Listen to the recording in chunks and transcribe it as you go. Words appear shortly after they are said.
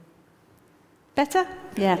Better?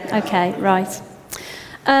 Yeah, okay, right.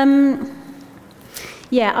 I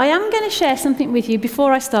am going to share something with you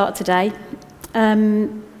before I start today,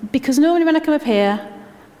 because normally when I come up here,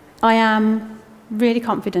 I am really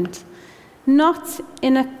confident. Not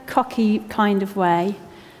in a cocky kind of way,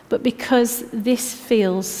 but because this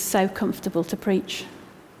feels so comfortable to preach.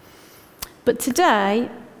 But today,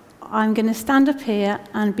 I'm going to stand up here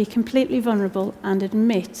and be completely vulnerable and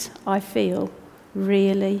admit I feel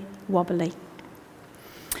really wobbly.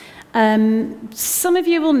 Some of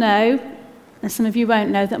you will know, and some of you won't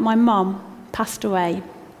know, that my mum passed away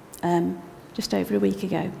just over a week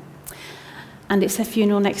ago. And it's her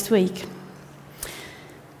funeral next week.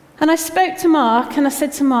 And I spoke to Mark, and I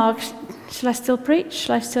said to Mark, shall I still preach?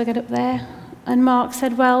 Shall I still get up there? And Mark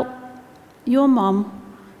said, well, your mum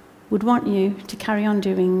would want you to carry on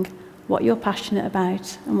doing what you're passionate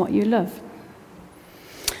about and what you love.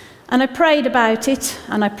 And I prayed about it,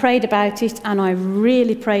 and I prayed about it, and I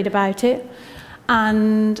really prayed about it.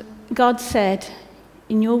 And God said,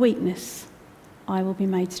 in your weakness, I will be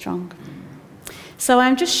made strong. So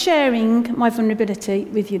I'm just sharing my vulnerability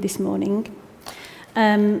with you this morning.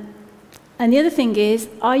 And the other thing is,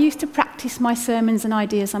 I used to practice my sermons and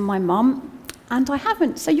ideas on my mum, and I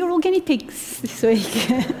haven't. So you're all guinea pigs this week.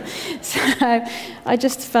 So I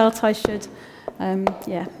just felt I should,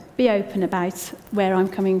 be open about where I'm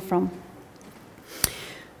coming from.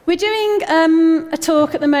 We're doing a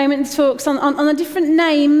talk at the moment, the talks on the different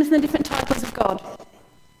names and the different titles of God.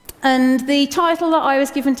 And the title that I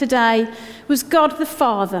was given today was God the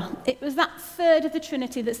Father. It was that third of the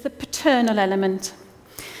Trinity that's the paternal element.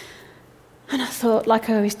 And I thought, like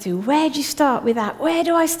I always do, where do you start with that? Where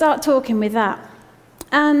do I start talking with that?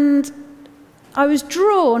 And I was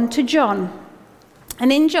drawn to John.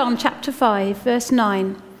 And in John chapter 5, verse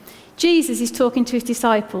 9, Jesus is talking to his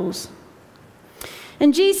disciples.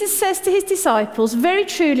 And Jesus says to his disciples, very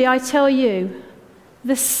truly I tell you,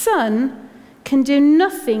 the Son can do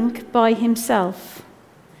nothing by himself.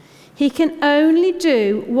 He can only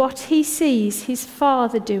do what he sees his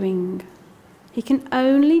Father doing. He can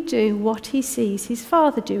only do what he sees his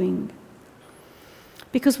Father doing.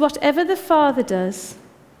 Because whatever the Father does,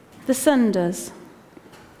 the Son does.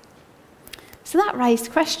 So that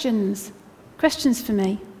raised questions for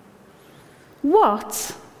me.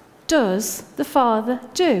 What does the Father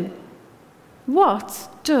do? What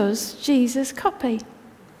does Jesus copy?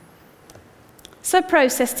 So I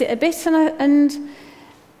processed it a bit, and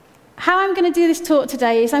how I'm going to do this talk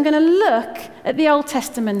today is I'm going to look at the Old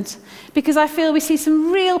Testament, because I feel we see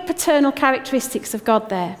some real paternal characteristics of God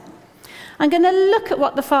there. I'm going to look at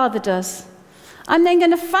what the Father does. I'm then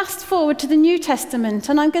going to fast forward to the New Testament,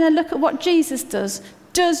 and I'm going to look at what Jesus does.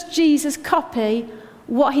 Does Jesus copy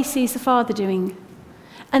what he sees the Father doing?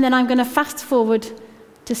 And then I'm going to fast forward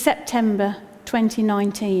to September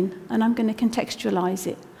 2019, and I'm going to contextualize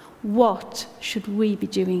it. What should we be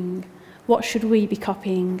doing? What should we be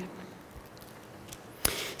copying?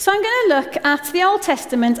 So I'm going to look at the Old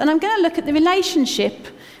Testament, and I'm going to look at the relationship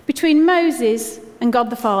between Moses and God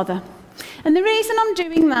the Father. And the reason I'm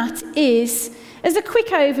doing that is, as a quick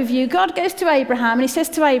overview, God goes to Abraham, and he says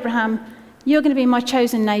to Abraham, you're going to be my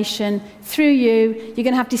chosen nation. Through you, you're going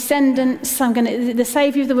to have descendants. The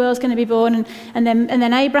Saviour of the world is going to be born. And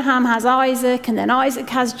then Abraham has Isaac, and then Isaac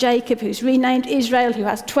has Jacob, who's renamed Israel, who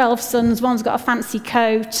has 12 sons. One's got a fancy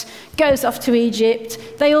coat, goes off to Egypt.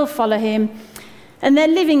 They all follow him. And they're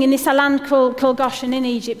living in this land called Goshen in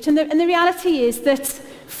Egypt. And the reality is that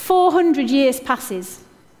 400 years passes.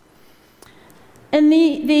 And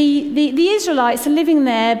the Israelites are living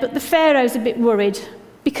there, but the Pharaoh's a bit worried,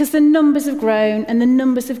 because the numbers have grown, and the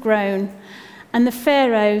numbers have grown. And the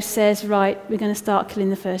Pharaoh says, right, we're going to start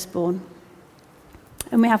killing the firstborn.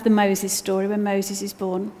 And we have the Moses story, when Moses is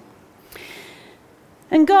born.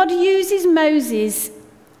 And God uses Moses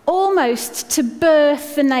almost to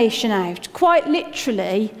birth the nation out. Quite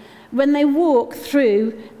literally, when they walk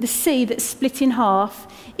through the sea that's split in half,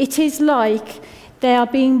 it is like they are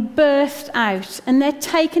being birthed out, and they're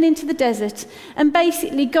taken into the desert. And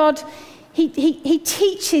basically God, He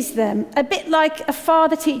teaches them, a bit like a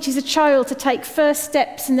father teaches a child to take first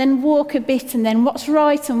steps and then walk a bit, and then what's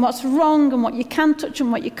right and what's wrong, and what you can touch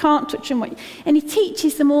and what you can't touch, and he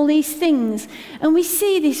teaches them all these things. And we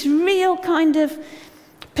see this real kind of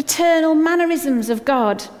paternal mannerisms of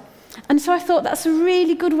God. And so I thought that's a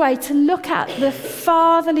really good way to look at the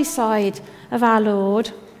fatherly side of our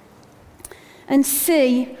Lord and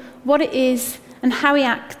see what it is and how he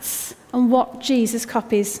acts and what Jesus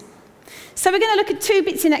copies. So we're going to look at two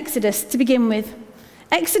bits in Exodus to begin with.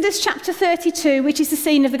 Exodus chapter 32, which is the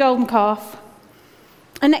scene of the golden calf.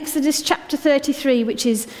 And Exodus chapter 33, which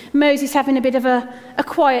is Moses having a bit of a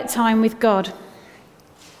quiet time with God.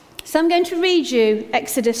 So I'm going to read you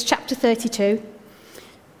Exodus chapter 32,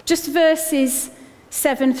 just verses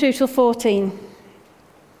 7 through till 14.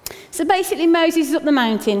 So basically Moses is up the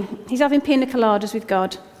mountain. He's having pina coladas with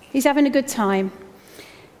God. He's having a good time.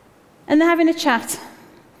 And they're having a chat.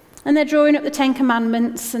 And they're drawing up the Ten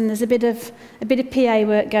Commandments, and there's a bit of PA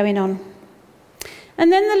work going on.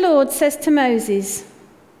 And then the Lord says to Moses,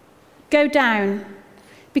 "Go down,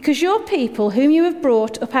 because your people whom you have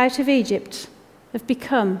brought up out of Egypt have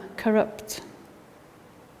become corrupt.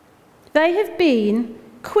 They have been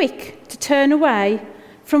quick to turn away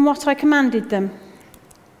from what I commanded them.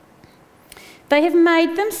 They have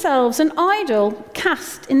made themselves an idol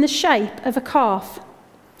cast in the shape of a calf,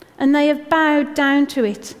 and they have bowed down to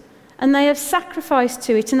it, and they have sacrificed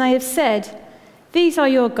to it, and they have said, 'These are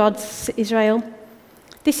your gods, Israel.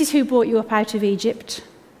 This is who brought you up out of Egypt.'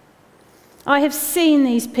 I have seen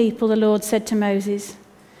these people," the Lord said to Moses,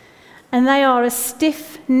 "and they are a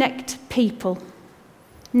stiff-necked people.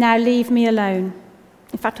 Now leave me alone."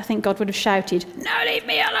 In fact, I think God would have shouted, "No, leave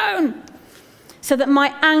me alone!" "So that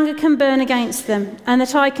my anger can burn against them, and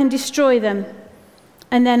that I can destroy them,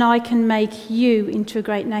 and then I can make you into a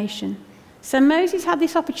great nation." So Moses had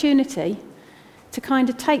this opportunity to kind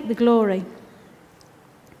of take the glory.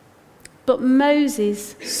 But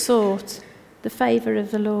Moses sought the favour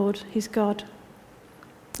of the Lord, his God.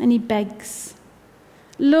 And he begs.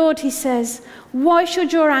 "Lord," he says, "why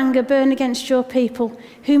should your anger burn against your people,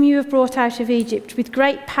 whom you have brought out of Egypt with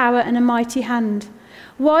great power and a mighty hand?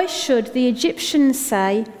 Why should the Egyptians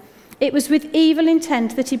say, 'It was with evil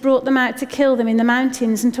intent that he brought them out to kill them in the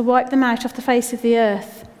mountains and to wipe them out off the face of the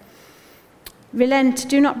earth'? Relent,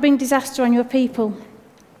 do not bring disaster on your people.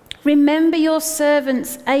 Remember your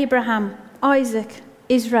servants Abraham, Isaac,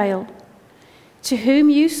 Israel, to whom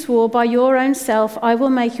you swore by your own self, 'I will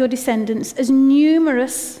make your descendants as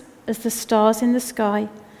numerous as the stars in the sky,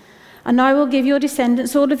 and I will give your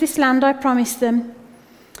descendants all of this land I promised them,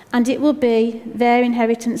 and it will be their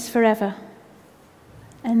inheritance forever.'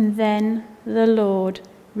 And then the Lord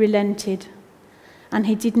relented, and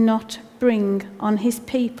he did not bring on his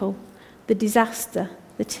people the disaster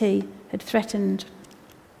that he had threatened."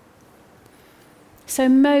 So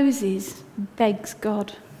Moses begs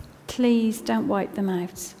God, "Please don't wipe them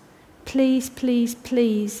out. Please, please,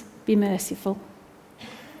 please be merciful."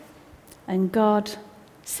 And God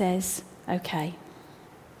says, "Okay."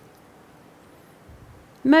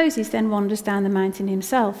 Moses then wanders down the mountain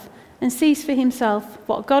himself and sees for himself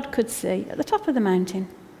what God could see at the top of the mountain.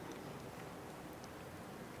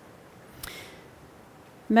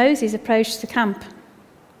 Moses approached the camp.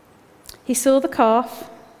 He saw the calf,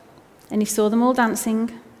 and he saw them all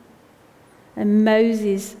dancing, and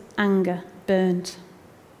Moses' anger burned.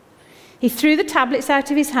 He threw the tablets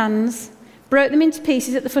out of his hands, broke them into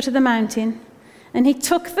pieces at the foot of the mountain, and he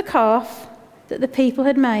took the calf that the people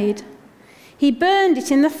had made. He burned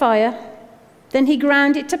it in the fire, then he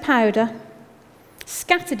ground it to powder,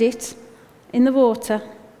 scattered it in the water,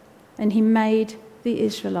 and he made the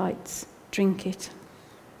Israelites drink it.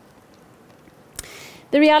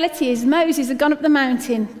 The reality is Moses had gone up the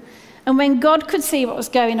mountain, and when God could see what was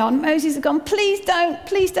going on, Moses had gone, please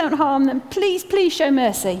don't harm them. Please show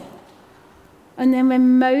mercy. And then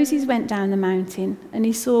when Moses went down the mountain and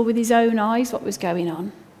he saw with his own eyes what was going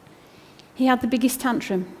on, he had the biggest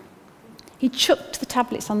tantrum. He chucked the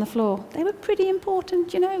tablets on the floor. They were pretty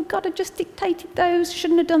important, God had just dictated those,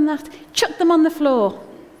 shouldn't have done that. Chucked them on the floor.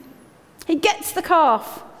 He gets the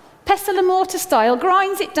calf, pestle and mortar style,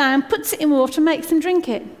 grinds it down, puts it in water, makes them drink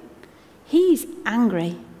it. He's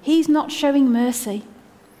angry. He's not showing mercy.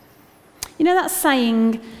 You know that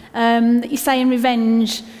saying that you say in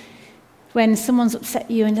revenge when someone's upset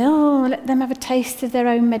you and, let them have a taste of their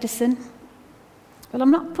own medicine? Well, I'm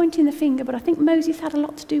not pointing the finger, but I think Moses had a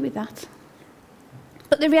lot to do with that.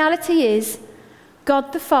 But the reality is,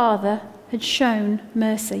 God the Father had shown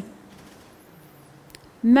mercy.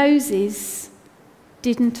 Moses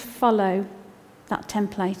didn't follow that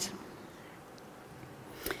template.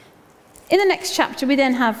 In the next chapter, we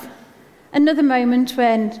then have another moment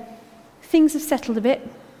when things have settled a bit.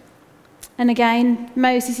 And again,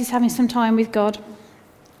 Moses is having some time with God.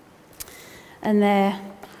 And they're,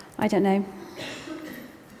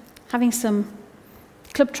 having some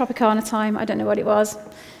Club Tropicana time, I don't know what it was.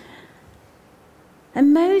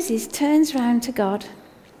 And Moses turns round to God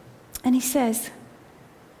and he says,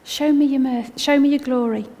 show me your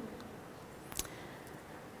glory.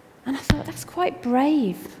 And I thought, that's quite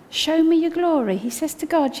brave. Show me your glory. He says to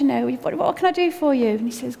God, what can I do for you? And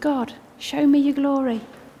he says, God, show me your glory.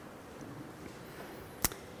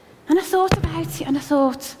 And I thought about it and I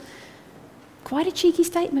thought, quite a cheeky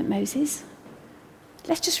statement, Moses.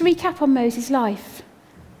 Let's just recap on Moses' life.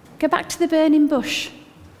 Go back to the burning bush.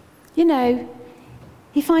 You know,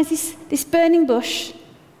 he finds this burning bush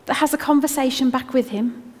that has a conversation back with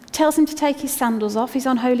him, tells him to take his sandals off, he's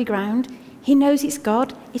on holy ground. He knows it's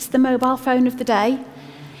God, it's the mobile phone of the day.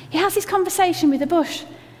 He has this conversation with the bush.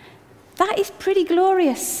 That is pretty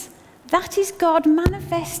glorious. That is God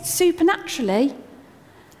manifest supernaturally.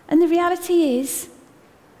 And the reality is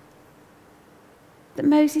that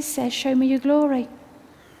Moses says, show me your glory.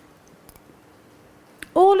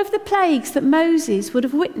 All of the plagues that Moses would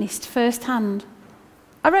have witnessed firsthand.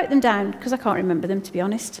 I wrote them down because I can't remember them, to be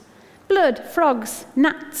honest. Blood, frogs,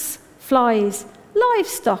 gnats, flies,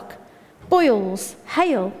 livestock, boils,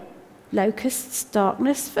 hail, locusts,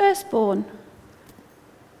 darkness, firstborn.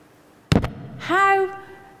 How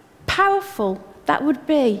powerful that would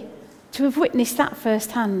be to have witnessed that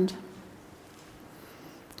firsthand.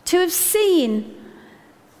 To have seen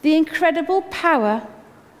the incredible power,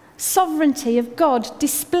 sovereignty of God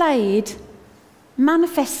displayed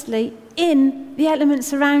manifestly in the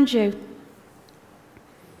elements around you.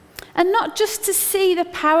 And not just to see the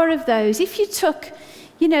power of those. If you took,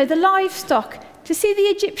 the livestock, to see the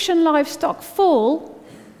Egyptian livestock fall,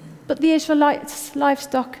 but the Israelites'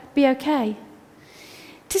 livestock be okay.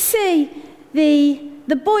 To see the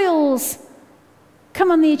boils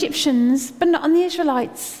come on the Egyptians, but not on the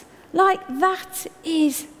Israelites. That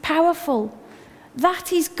is powerful.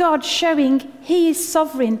 That is God showing he is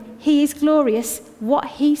sovereign, he is glorious, what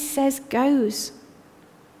he says goes.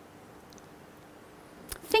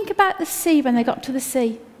 Think about the sea when they got to the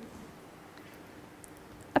sea.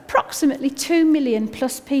 Approximately 2 million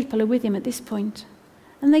plus people are with him at this point.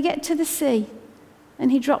 And they get to the sea,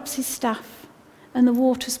 and he drops his staff, and the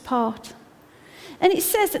waters part. And it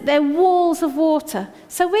says that they're walls of water.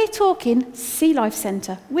 So we're talking Sea Life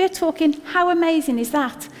Centre. We're talking, how amazing is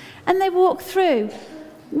that? And they walk through.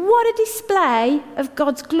 What a display of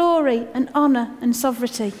God's glory and honour and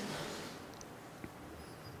sovereignty.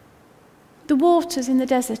 The waters in the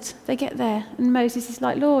desert, they get there, and Moses is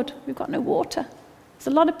like, Lord, we've got no water. There's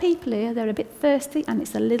a lot of people here, they're a bit thirsty, and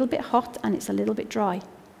it's a little bit hot, and it's a little bit dry.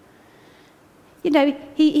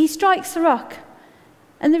 He strikes the rock,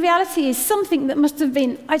 and the reality is something that must have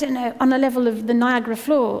been, on a level of the Niagara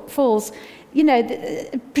Falls,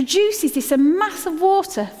 produces this a mass of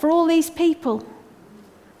water for all these people.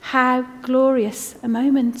 How glorious a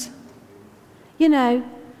moment. The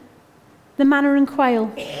manna and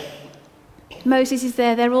quail. Moses is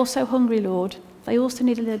there, they're also hungry, Lord. They also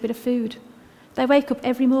need a little bit of food. They wake up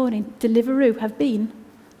every morning, Deliveroo have been.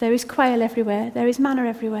 There is quail everywhere, there is manna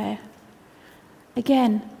everywhere.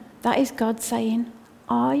 Again, that is God saying,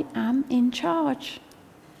 I am in charge.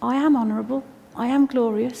 I am honourable, I am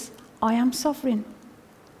glorious, I am sovereign.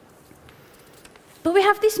 But we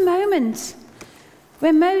have this moment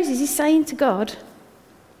where Moses is saying to God,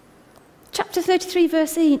 chapter 33,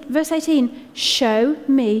 verse 18, show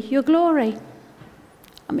me your glory.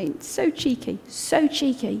 So cheeky, so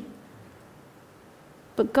cheeky.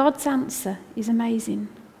 But God's answer is amazing.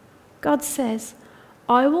 God says,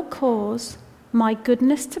 I will cause my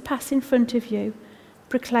goodness to pass in front of you,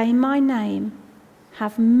 proclaim my name,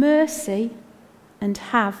 have mercy, and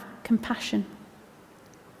have compassion.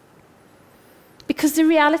 Because the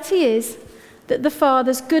reality is that the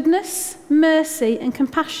Father's goodness, mercy, and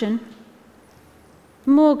compassion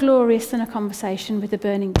more glorious than a conversation with a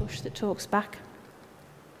burning bush that talks back.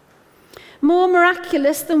 More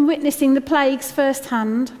miraculous than witnessing the plagues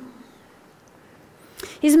firsthand.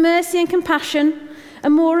 His mercy and compassion are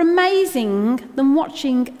more amazing than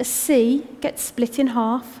watching a sea get split in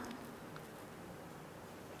half.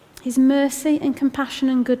 His mercy and compassion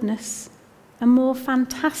and goodness are more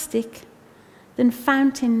fantastic than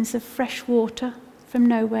fountains of fresh water from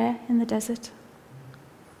nowhere in the desert.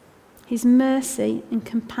 His mercy and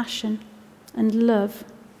compassion and love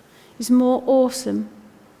is more awesome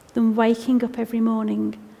than waking up every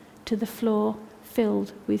morning to the floor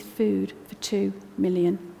filled with food for 2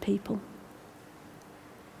 million people.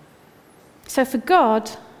 So for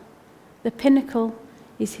God, the pinnacle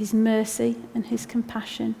is his mercy and his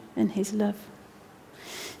compassion and his love.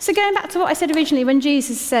 So going back to what I said originally when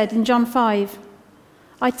Jesus said in John 5,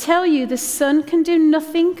 I tell you the Son can do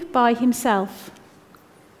nothing by himself.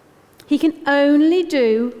 He can only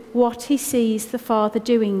do what he sees the Father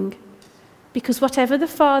doing, because whatever the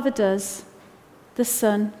Father does, the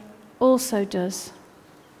Son also does.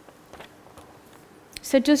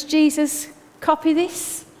 So does Jesus copy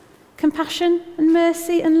this? Compassion and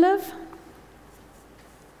mercy and love?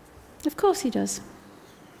 Of course he does.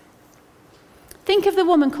 Think of the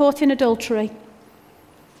woman caught in adultery.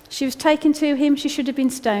 She was taken to him, she should have been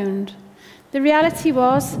stoned. The reality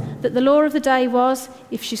was that the law of the day was,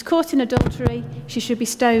 if she's caught in adultery, she should be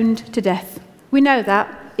stoned to death. We know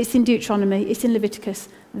that. It's in Deuteronomy, it's in Leviticus.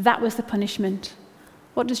 That was the punishment.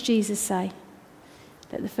 What does Jesus say?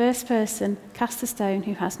 Let the first person cast a stone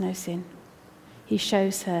who has no sin. He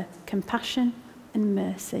shows her compassion and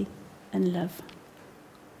mercy and love.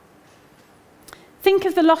 Think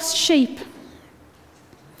of the lost sheep.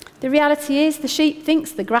 The reality is the sheep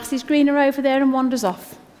thinks the grass is greener over there and wanders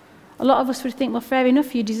off. A lot of us would think, well, fair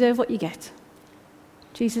enough, you deserve what you get.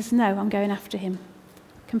 Jesus, no, I'm going after him.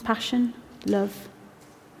 Compassion, love,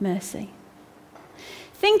 mercy.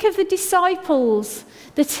 Think of the disciples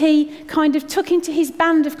that he kind of took into his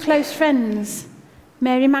band of close friends.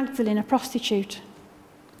 Mary Magdalene, a prostitute.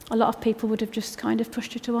 A lot of people would have just kind of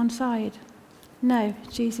pushed her to one side. No,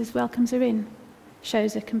 Jesus welcomes her in,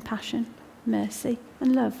 shows her compassion, mercy,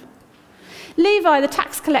 and love. Levi, the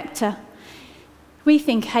tax collector. We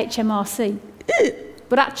think HMRC,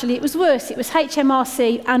 but actually it was worse. It was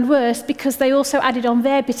HMRC and worse because they also added on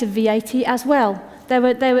their bit of VAT as well. They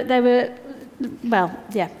weren't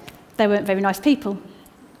very nice people.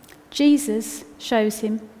 Jesus shows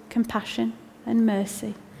him compassion and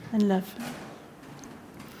mercy and love.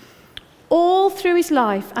 All through his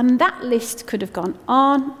life, and that list could have gone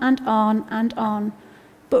on and on and on,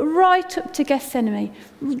 but right up to Gethsemane,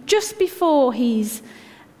 just before he's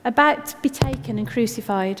about to be taken and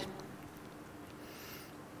crucified,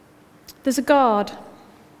 there's a guard.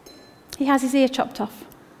 He has his ear chopped off.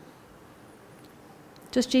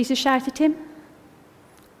 Does Jesus shout at him?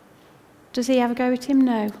 Does he have a go at him?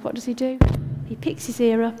 No. What does he do? He picks his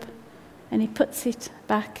ear up and he puts it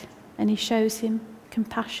back and he shows him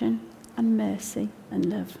compassion and mercy and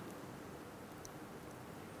love.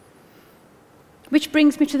 Which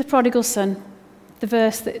brings me to the prodigal son, the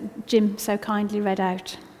verse that Jim so kindly read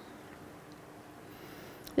out.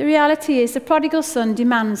 The reality is the prodigal son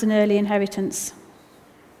demands an early inheritance.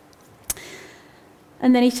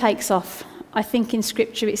 And then he takes off. I think in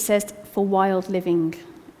Scripture it says, for wild living.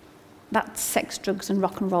 That's sex, drugs and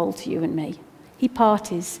rock and roll to you and me. He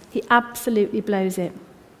parties. He absolutely blows it.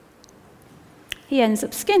 He ends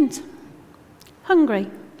up skint, hungry,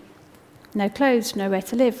 no clothes, nowhere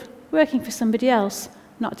to live, working for somebody else,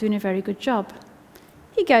 not doing a very good job.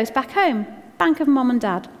 He goes back home. Bank of mum and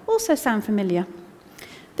dad. Also sound familiar.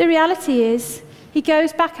 The reality is, he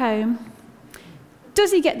goes back home.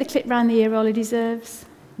 Does he get the clip round the ear roll he deserves?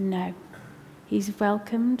 No. He's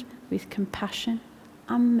welcomed with compassion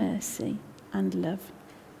and mercy and love.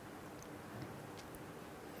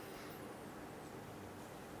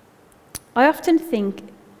 I often think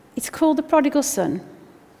it's called the prodigal son,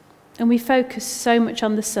 and we focus so much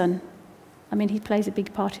on the son. I mean, he plays a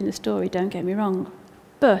big part in the story, don't get me wrong.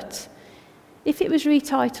 But if it was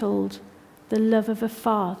retitled The Love of a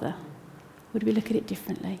Father, would we look at it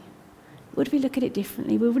differently? Would we look at it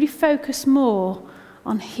differently? Would we focus more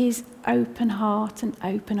on his open heart and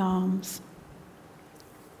open arms?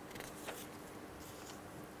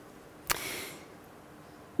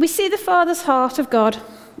 We see the Father's heart of God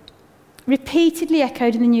repeatedly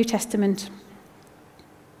echoed in the New Testament,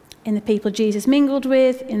 in the people Jesus mingled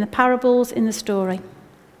with, in the parables, in the story.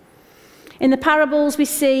 In the parables, we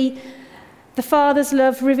see the Father's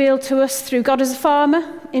love revealed to us through God as a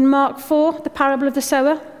farmer in Mark 4, the parable of the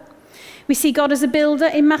sower. We see God as a builder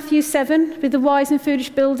in Matthew 7 with the wise and foolish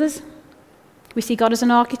builders. We see God as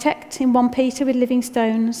an architect in 1 Peter with living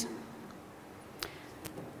stones.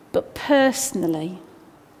 But personally,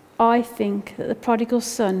 I think that the prodigal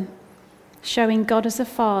son, showing God as a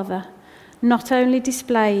father, not only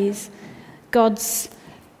displays God's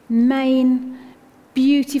main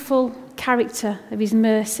beautiful character of his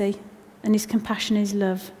mercy and his compassion and his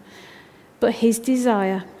love, but his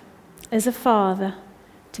desire as a father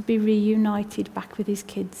to be reunited back with his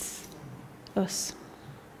kids, us.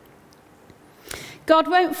 God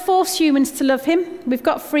won't force humans to love him. We've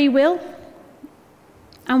got free will,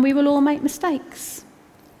 and we will all make mistakes.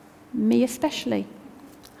 Me especially.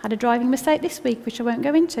 Had a driving mistake this week, which I won't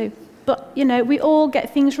go into. But, we all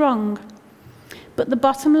get things wrong. But the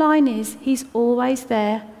bottom line is, he's always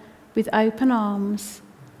there with open arms,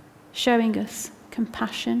 showing us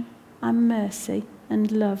compassion and mercy and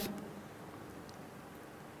love.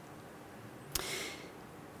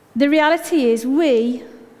 The reality is, we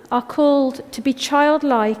are called to be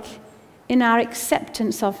childlike in our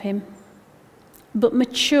acceptance of him, but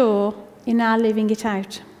mature in our living it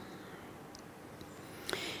out.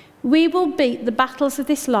 We will beat the battles of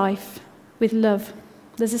this life with love.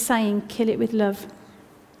 There's a saying, kill it with love.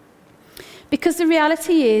 Because the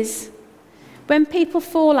reality is, When people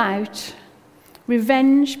fall out,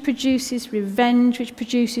 revenge produces revenge, which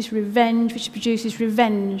produces revenge, which produces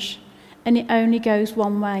revenge, and it only goes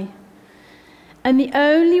one way. And the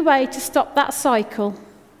only way to stop that cycle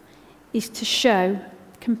is to show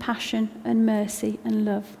compassion and mercy and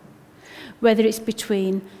love. Whether it's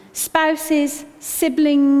between spouses,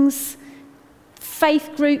 siblings,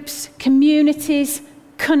 faith groups, communities,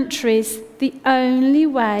 countries, the only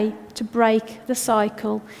way to break the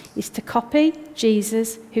cycle is to copy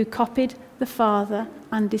Jesus, who copied the Father,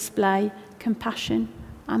 and display compassion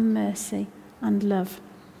and mercy and love.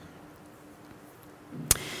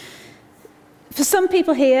 For some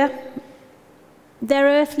people here, their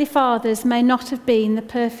earthly fathers may not have been the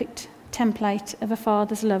perfect template of a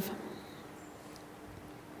father's love.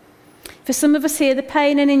 For some of us here, the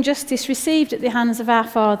pain and injustice received at the hands of our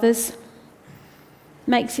fathers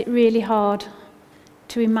makes it really hard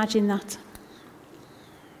to imagine that.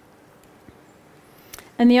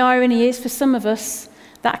 And the irony is, for some of us,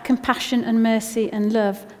 that compassion and mercy and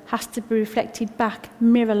love has to be reflected back,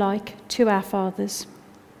 mirror-like, to our fathers.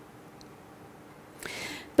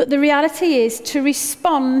 But the reality is, to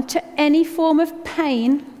respond to any form of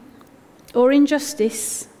pain or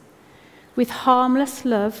injustice with harmless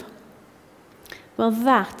love, well,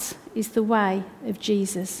 that is the way of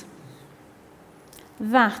Jesus.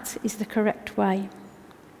 That is the correct way.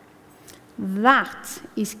 That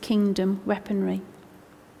is kingdom weaponry.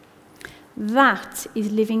 That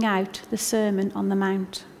is living out the Sermon on the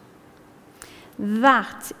Mount.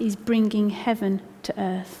 That is bringing heaven to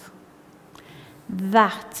earth.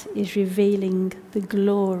 That is revealing the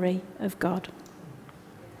glory of God.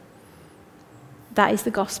 That is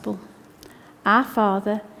the gospel. Our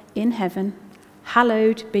Father in heaven,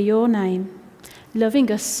 hallowed be your name,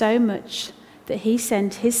 loving us so much that he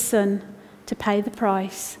sent his Son to pay the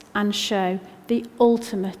price and show the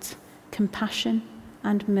ultimate compassion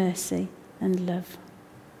and mercy and love.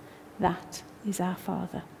 That is our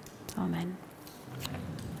Father. Amen.